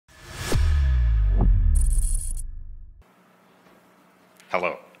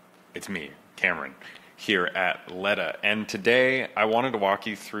Hello, it's me, Cameron, here at Letta, and today I wanted to walk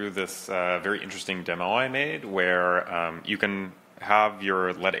you through this very interesting demo I made where you can have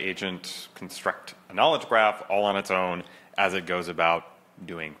your Letta agent construct a knowledge graph all on its own as it goes about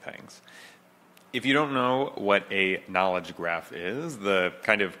doing things. If you don't know what a knowledge graph is, the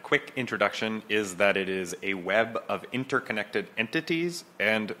kind of quick introduction is that it is a web of interconnected entities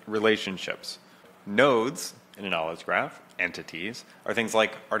and relationships. Nodes in a knowledge graph, entities, are things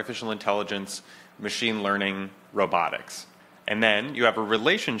like artificial intelligence, machine learning, robotics. And then you have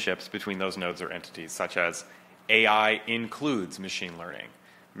relationships between those nodes or entities, such as AI includes machine learning.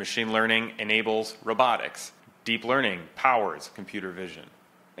 Machine learning enables robotics. Deep learning powers computer vision.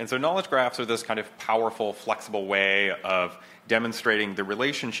 And so knowledge graphs are this kind of powerful, flexible way of demonstrating the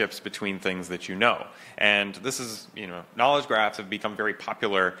relationships between things that you know. And this is, knowledge graphs have become very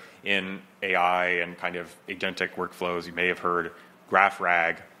popular in AI and kind of agentic workflows. You may have heard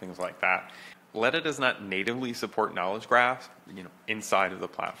GraphRag, things like that. Letta does not natively support knowledge graphs, inside of the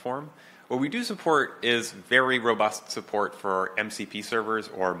platform. What we do support is very robust support for MCP servers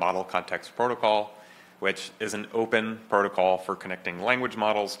or Model Context Protocol, which is an open protocol for connecting language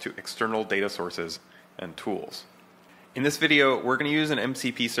models to external data sources and tools. In this video, we're going to use an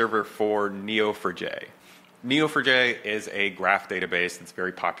MCP server for Neo4j. Neo4j is a graph database that's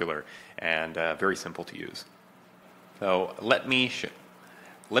very popular and very simple to use. So let me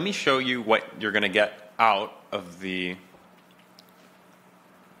show you what you're going to get out of the.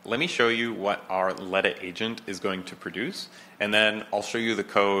 Let me show you what our Letta agent is going to produce, and then I'll show you the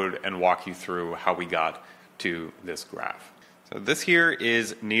code and walk you through how we got to this graph. So this here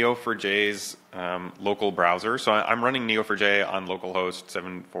is Neo4j's local browser. So I'm running Neo4j on localhost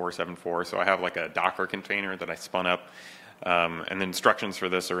 7474, so I have like a Docker container that I spun up, and the instructions for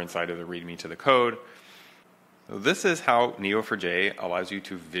this are inside of the README to the code. So this is how Neo4j allows you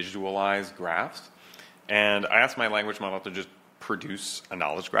to visualize graphs, and I asked my language model to just produce a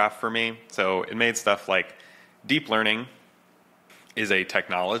knowledge graph for me. So it made stuff like deep learning is a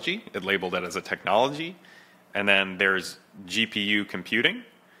technology. It labeled it as a technology. And then there's GPU computing.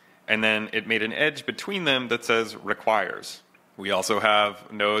 And then it made an edge between them that says requires. We also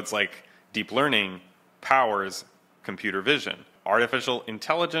have nodes like deep learning powers computer vision. Artificial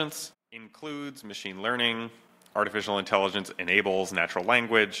intelligence includes machine learning. Artificial intelligence enables natural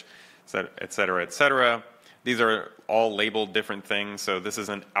language, et cetera, et cetera. These are all labeled different things. So this is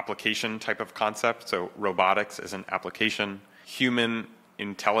an application type of concept. So robotics is an application. Human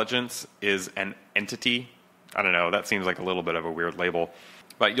intelligence is an entity. I don't know, that seems like a little bit of a weird label.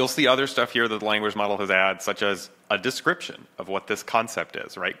 But you'll see other stuff here that the language model has added, such as a description of what this concept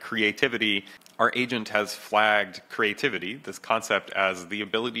is, right? Creativity. Our agent has flagged creativity, this concept, as the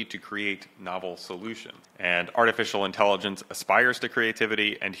ability to create novel solutions. And artificial intelligence aspires to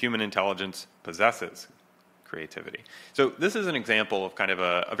creativity, and human intelligence possesses creativity. So this is an example of kind of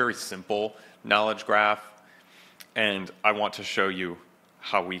a very simple knowledge graph, and I want to show you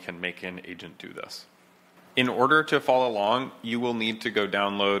how we can make an agent do this. In order to follow along, you will need to go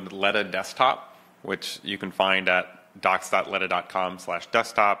download Letta Desktop, which you can find at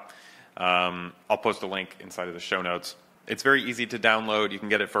docs.letta.com/desktop. I'll post a link inside of the show notes. It's very easy to download. You can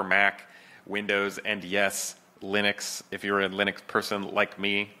get it for Mac, Windows, and yes, Linux. If you're a Linux person like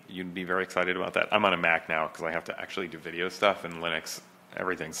me, you'd be very excited about that. I'm on a Mac now because I have to actually do video stuff, and Linux,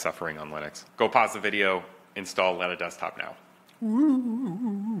 everything's suffering on Linux. Go pause the video, install Letta Desktop now.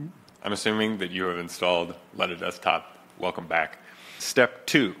 I'm assuming that you have installed Letta Desktop. Welcome back. Step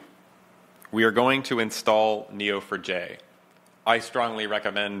 2. We are going to install Neo4j. I strongly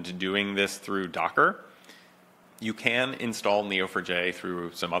recommend doing this through Docker. You can install Neo4j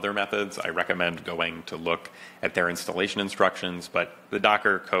through some other methods. I recommend going to look at their installation instructions, but the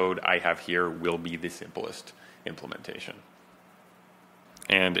Docker code I have here will be the simplest implementation.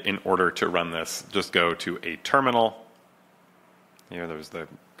 And in order to run this, just go to a terminal. Here, there's the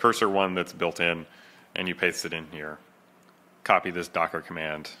cursor one that's built in, and you paste it in here. Copy this Docker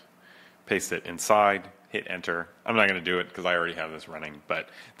command, paste it inside, hit enter. I'm not going to do it because I already have this running, but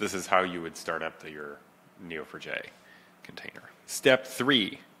this is how you would start up your Neo4j container. Step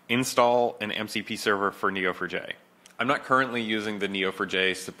 3, install an MCP server for Neo4j. I'm not currently using the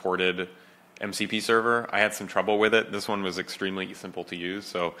Neo4j supported MCP server. I had some trouble with it. This one was extremely simple to use,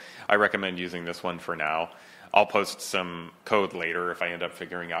 so I recommend using this one for now. I'll post some code later if I end up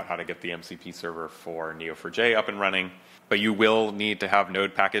figuring out how to get the MCP server for Neo4j up and running. But you will need to have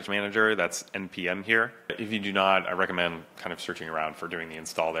Node Package Manager, that's NPM here. If you do not, I recommend kind of searching around for doing the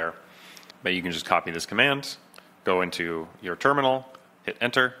install there. But you can just copy this command, go into your terminal, hit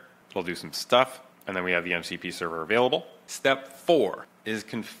enter, it'll do some stuff, and then we have the MCP server available. Step 4 is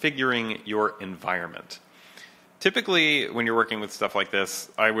configuring your environment. Typically, when you're working with stuff like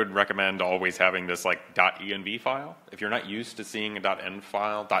this, I would recommend always having this like .env file. If you're not used to seeing a .env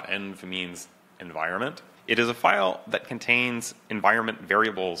file, .env means environment. It is a file that contains environment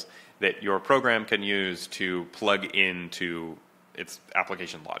variables that your program can use to plug into its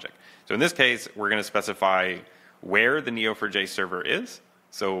application logic. So in this case, we're going to specify where the Neo4j server is.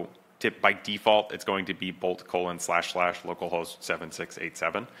 So by default, it's going to be bolt://localhost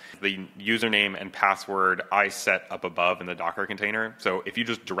 7687. The username and password I set up above in the Docker container. So if you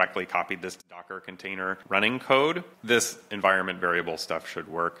just directly copied this Docker container running code, this environment variable stuff should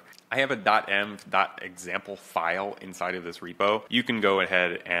work. I have a .env.example file inside of this repo. You can go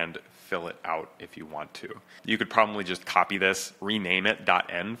ahead and fill it out if you want to. You could probably just copy this, rename it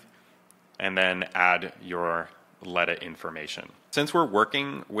 .env, and then add your Letta information. Since we're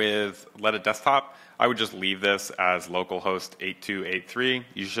working with Letta Desktop, I would just leave this as localhost 8283.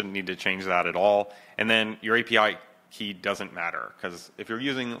 You shouldn't need to change that at all. And then your API key doesn't matter, because if you're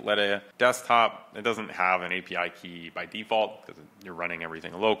using Letta Desktop, it doesn't have an API key by default because you're running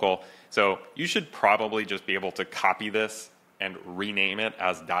everything local. So you should probably just be able to copy this and rename it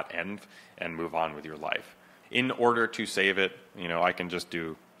as .env and move on with your life. In order to save it, I can just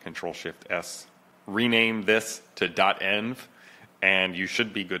do Control-Shift-S, rename this to .env, and you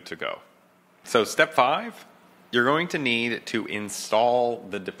should be good to go. So step 5, you're going to need to install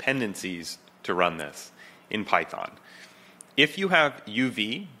the dependencies to run this in Python. If you have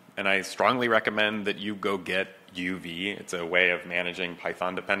UV, and I strongly recommend that you go get UV, it's a way of managing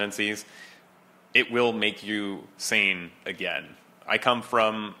Python dependencies, it will make you sane again. I come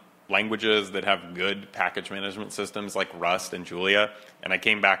from languages that have good package management systems like Rust and Julia, and I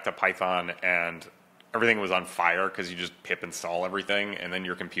came back to Python and everything was on fire because you just pip install everything and then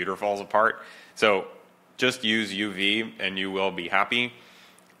your computer falls apart. So just use UV and you will be happy.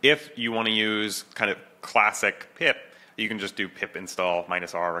 If you want to use kind of classic pip, you can just do pip install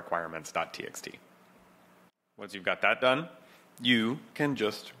 -r requirements.txt. Once you've got that done, you can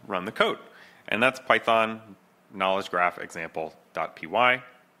just run the code. And that's Python knowledge graph example.py.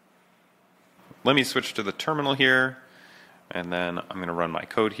 Let me switch to the terminal here, and then I'm going to run my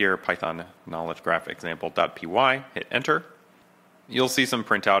code here, Python knowledge graph example.py, hit enter. You'll see some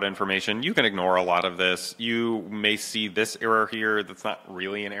printout information. You can ignore a lot of this. You may see this error here that's not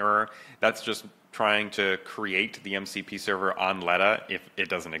really an error. That's just trying to create the MCP server on Letta if it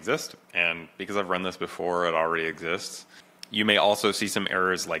doesn't exist. And because I've run this before, it already exists. You may also see some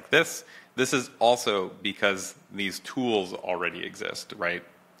errors like this. This is also because these tools already exist, right?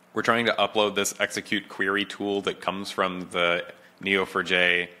 We're trying to upload this execute query tool that comes from the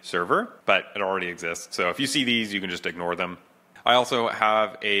Neo4j server, but it already exists. So if you see these, you can just ignore them. I also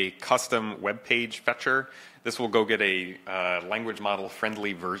have a custom web page fetcher. This will go get a language model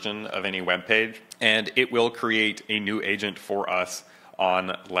friendly version of any web page, and it will create a new agent for us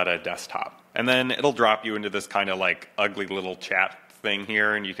on Letta Desktop. And then it'll drop you into this kind of like ugly little chat thing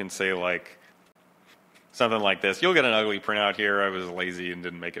here, and you can say like something like this. You'll get an ugly printout here. I was lazy and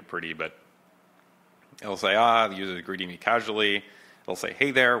didn't make it pretty, but it'll say, the user is greeting me casually. It'll say,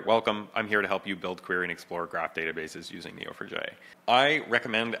 hey there, welcome. I'm here to help you build, query, and explore graph databases using Neo4j. I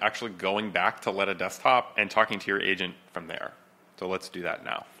recommend actually going back to Letta Desktop and talking to your agent from there. So let's do that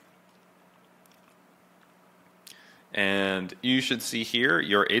now. And you should see here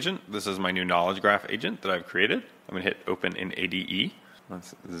your agent. This is my new knowledge graph agent that I've created. I'm going to hit open in ADE.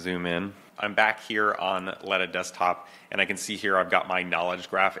 Let's zoom in. I'm back here on Letta Desktop, and I can see here I've got my knowledge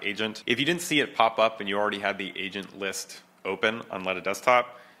graph agent. If you didn't see it pop up and you already had the agent list open on Letta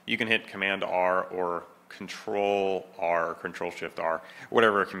Desktop, you can hit Command R or Control R or Control Shift R,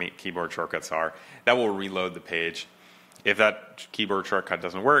 whatever keyboard shortcuts are. That will reload the page. If that keyboard shortcut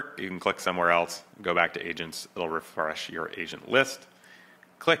doesn't work, you can click somewhere else, go back to agents, it'll refresh your agent list.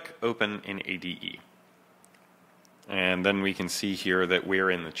 Click Open in ADE. And then we can see here that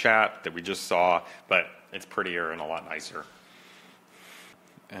we're in the chat that we just saw, but it's prettier and a lot nicer.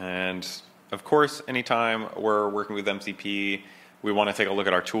 And of course, anytime we're working with MCP, we want to take a look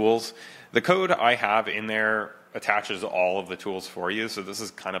at our tools. The code I have in there attaches all of the tools for you, so this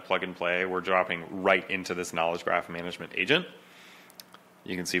is kind of plug and play. We're dropping right into this knowledge graph management agent.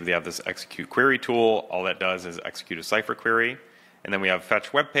 You can see we have this execute query tool. All that does is execute a Cypher query. And then we have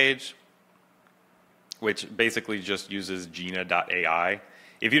fetch web page, which basically just uses Gina.ai.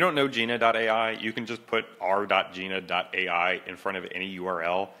 If you don't know Gina.ai, you can just put r.gina.ai in front of any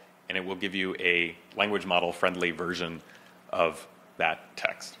URL, and it will give you a language model friendly version of that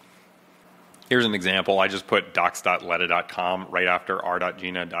text. Here's an example. I just put docs.letta.com right after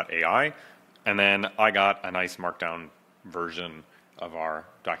r.gina.ai, and then I got a nice markdown version of our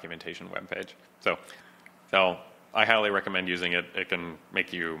documentation webpage. So I highly recommend using it. It can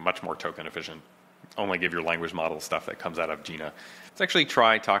make you much more token efficient. Only give your language model stuff that comes out of Gina. Let's actually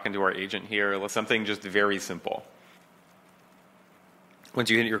try talking to our agent here. Let's something just very simple. Once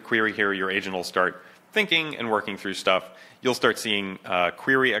you hit your query here, your agent will start thinking and working through stuff. You'll start seeing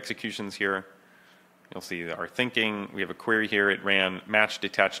query executions here. You'll see our thinking. We have a query here. It ran match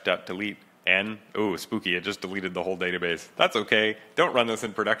detach dot delete n. Oh, spooky. It just deleted the whole database. That's okay. Don't run this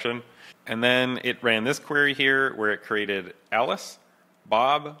in production. And then it ran this query here where it created Alice,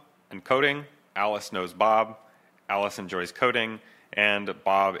 Bob, and coding. Alice knows Bob. Alice enjoys coding. And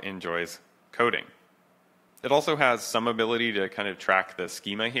Bob enjoys coding. It also has some ability to kind of track the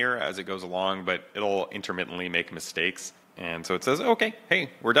schema here as it goes along, but it'll intermittently make mistakes. And so it says, okay,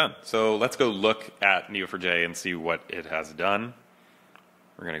 hey, we're done. So let's go look at Neo4j and see what it has done.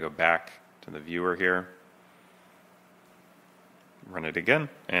 We're going to go back to the viewer here. Run it again.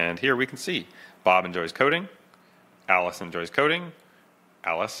 And here we can see Bob enjoys coding. Alice enjoys coding.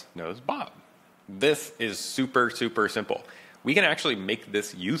 Alice knows Bob. This is super, super simple. We can actually make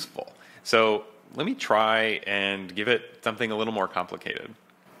this useful. So let me try and give it something a little more complicated.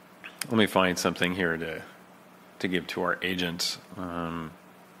 Let me find something here to give to our agent.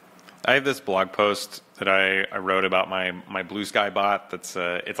 I have this blog post that I wrote about my Blue Sky bot. It's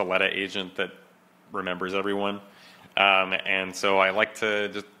a Letta agent that remembers everyone. And so I like to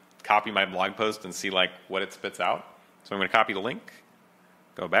just copy my blog post and see like what it spits out. So I'm going to copy the link,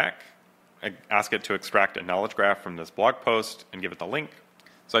 go back, ask it to extract a knowledge graph from this blog post and give it the link.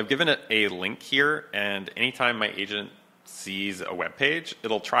 So I've given it a link here, and anytime my agent sees a web page,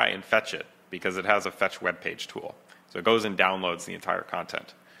 it'll try and fetch it because it has a fetch web page tool. So it goes and downloads the entire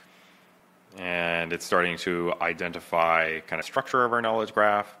content. And it's starting to identify kind of structure of our knowledge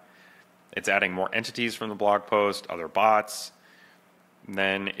graph. It's adding more entities from the blog post, other bots.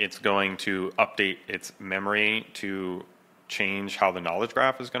 Then it's going to update its memory to change how the knowledge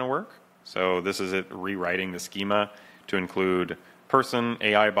graph is going to work. So this is it rewriting the schema to include person,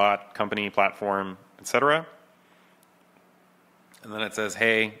 AI bot, company, platform, etc. And then it says,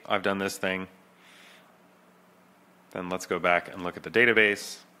 hey, I've done this thing. Then let's go back and look at the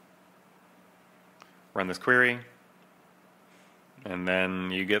database, run this query, and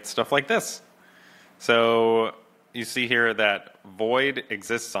then you get stuff like this. So you see here that Void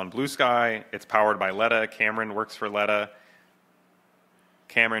exists on Blue Sky. It's powered by Letta. Cameron works for Letta.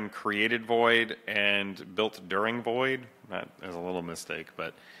 Cameron created Void and built during Void. That is a little mistake,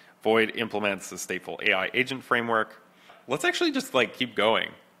 but Void implements the stateful AI agent framework. Let's actually just like keep going.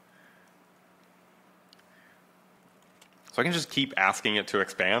 So I can just keep asking it to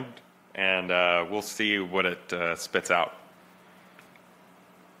expand, and we'll see what it spits out.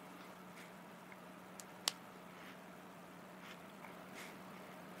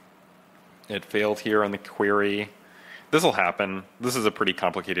 It failed here on the query. This will happen. This is a pretty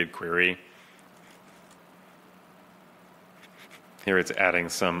complicated query. Here it's adding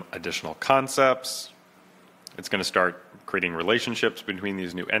some additional concepts. It's going to start creating relationships between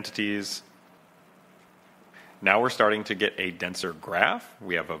these new entities. Now we're starting to get a denser graph.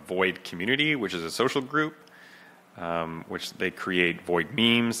 We have a Void community, which is a social group, which they create Void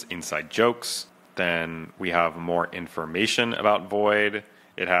memes, inside jokes. Then we have more information about Void.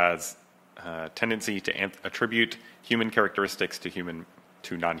 It has tendency to attribute human characteristics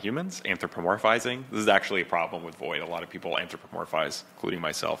to non-humans, anthropomorphizing. This is actually a problem with Void. A lot of people anthropomorphize, including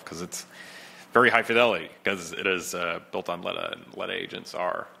myself, because it's very high fidelity, because it is built on Letta, and Letta agents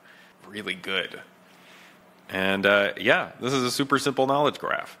are really good. And yeah, this is a super simple knowledge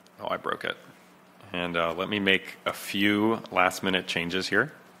graph. Oh, I broke it. And let me make a few last-minute changes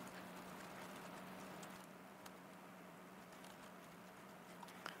here.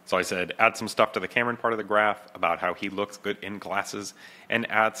 So I said, add some stuff to the Cameron part of the graph about how he looks good in glasses, and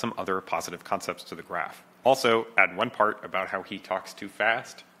add some other positive concepts to the graph. Also, add one part about how he talks too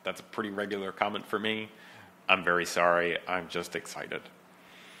fast. That's a pretty regular comment for me. I'm very sorry. I'm just excited.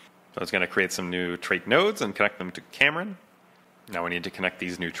 So I was going to create some new trait nodes and connect them to Cameron. Now we need to connect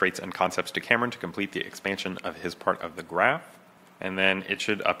these new traits and concepts to Cameron to complete the expansion of his part of the graph. And then it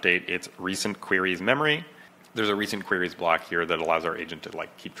should update its recent queries memory. There's a recent queries block here that allows our agent to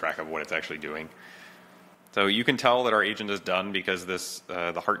like keep track of what it's actually doing. So you can tell that our agent is done because this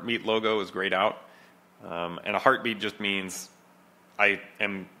the heartbeat logo is grayed out. And a heartbeat just means I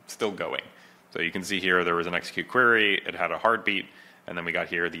am still going. So you can see here there was an execute query, it had a heartbeat, and then we got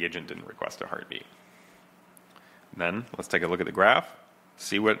here the agent didn't request a heartbeat. Then let's take a look at the graph,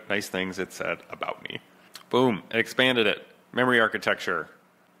 see what nice things it said about me. Boom, it expanded it. Memory architecture,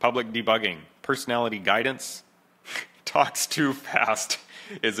 public debugging, personality guidance. talks too fast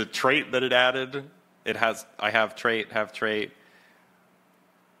is a trait that it added. I have trait.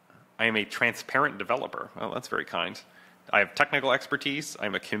 I am a transparent developer. Well, that's very kind. I have technical expertise.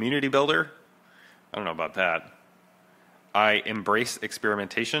 I'm a community builder. I don't know about that. I embrace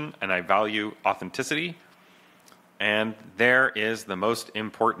experimentation and I value authenticity. And there is the most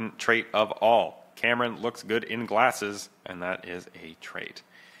important trait of all. Cameron looks good in glasses, and that is a trait.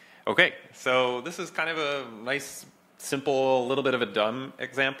 Okay, so this is kind of a nice, simple, little bit of a dumb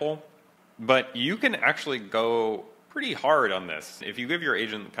example, but you can actually go pretty hard on this. If you give your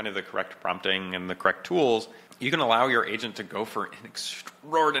agent kind of the correct prompting and the correct tools, you can allow your agent to go for an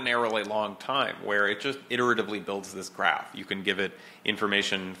extraordinarily long time where it just iteratively builds this graph. You can give it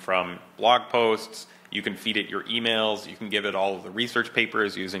information from blog posts, you can feed it your emails, you can give it all of the research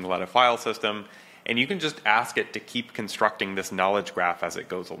papers using Letta file system, and you can just ask it to keep constructing this knowledge graph as it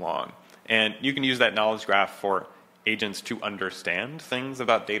goes along. And you can use that knowledge graph for agents to understand things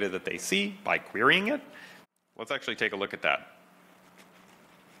about data that they see by querying it. Let's actually take a look at that.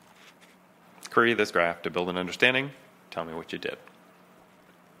 Query this graph to build an understanding. Tell me what you did.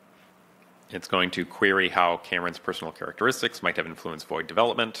 It's going to query how Cameron's personal characteristics might have influenced void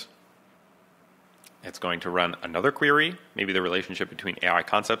development. It's going to run another query, maybe the relationship between AI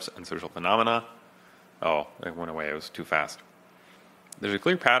concepts and social phenomena. Oh, it went away. It was too fast. There's a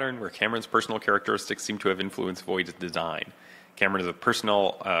clear pattern where Cameron's personal characteristics seem to have influenced Void's design.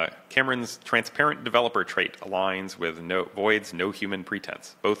 Cameron's transparent developer trait aligns with Void's no human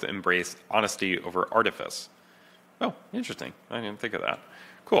pretense. Both embrace honesty over artifice. Oh, interesting. I didn't think of that.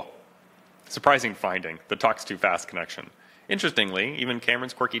 Cool. Surprising finding, the talks too fast connection. Interestingly, even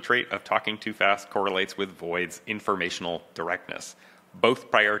Cameron's quirky trait of talking too fast correlates with Void's informational directness. Both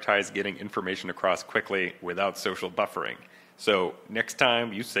prioritize getting information across quickly without social buffering. So next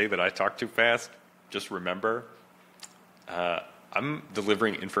time you say that I talk too fast, just remember, I'm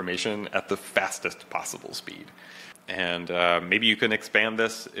delivering information at the fastest possible speed. And maybe you can expand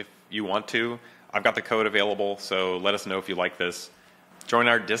this if you want to. I've got the code available, so let us know if you like this. Join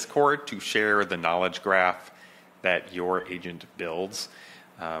our Discord to share the knowledge graph that your agent builds.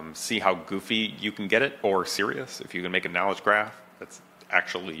 See how goofy you can get it, or serious. If you can make a knowledge graph that's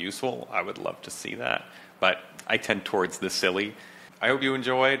actually useful, I would love to see that. But I tend towards the silly. I hope you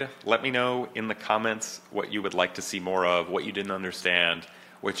enjoyed. Let me know in the comments what you would like to see more of, what you didn't understand,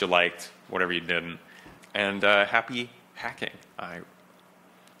 what you liked, whatever you didn't. And happy hacking. I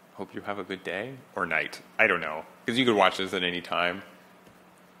hope you have a good day or night. I don't know, because you could watch this at any time.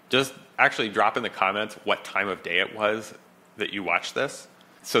 Just actually drop in the comments what time of day it was that you watched this,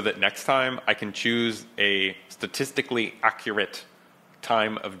 so that next time I can choose a statistically accurate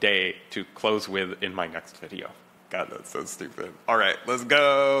time of day to close with in my next video. God, that's so stupid. All right, let's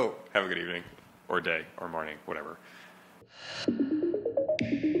go. Have a good evening, or day, or morning, whatever.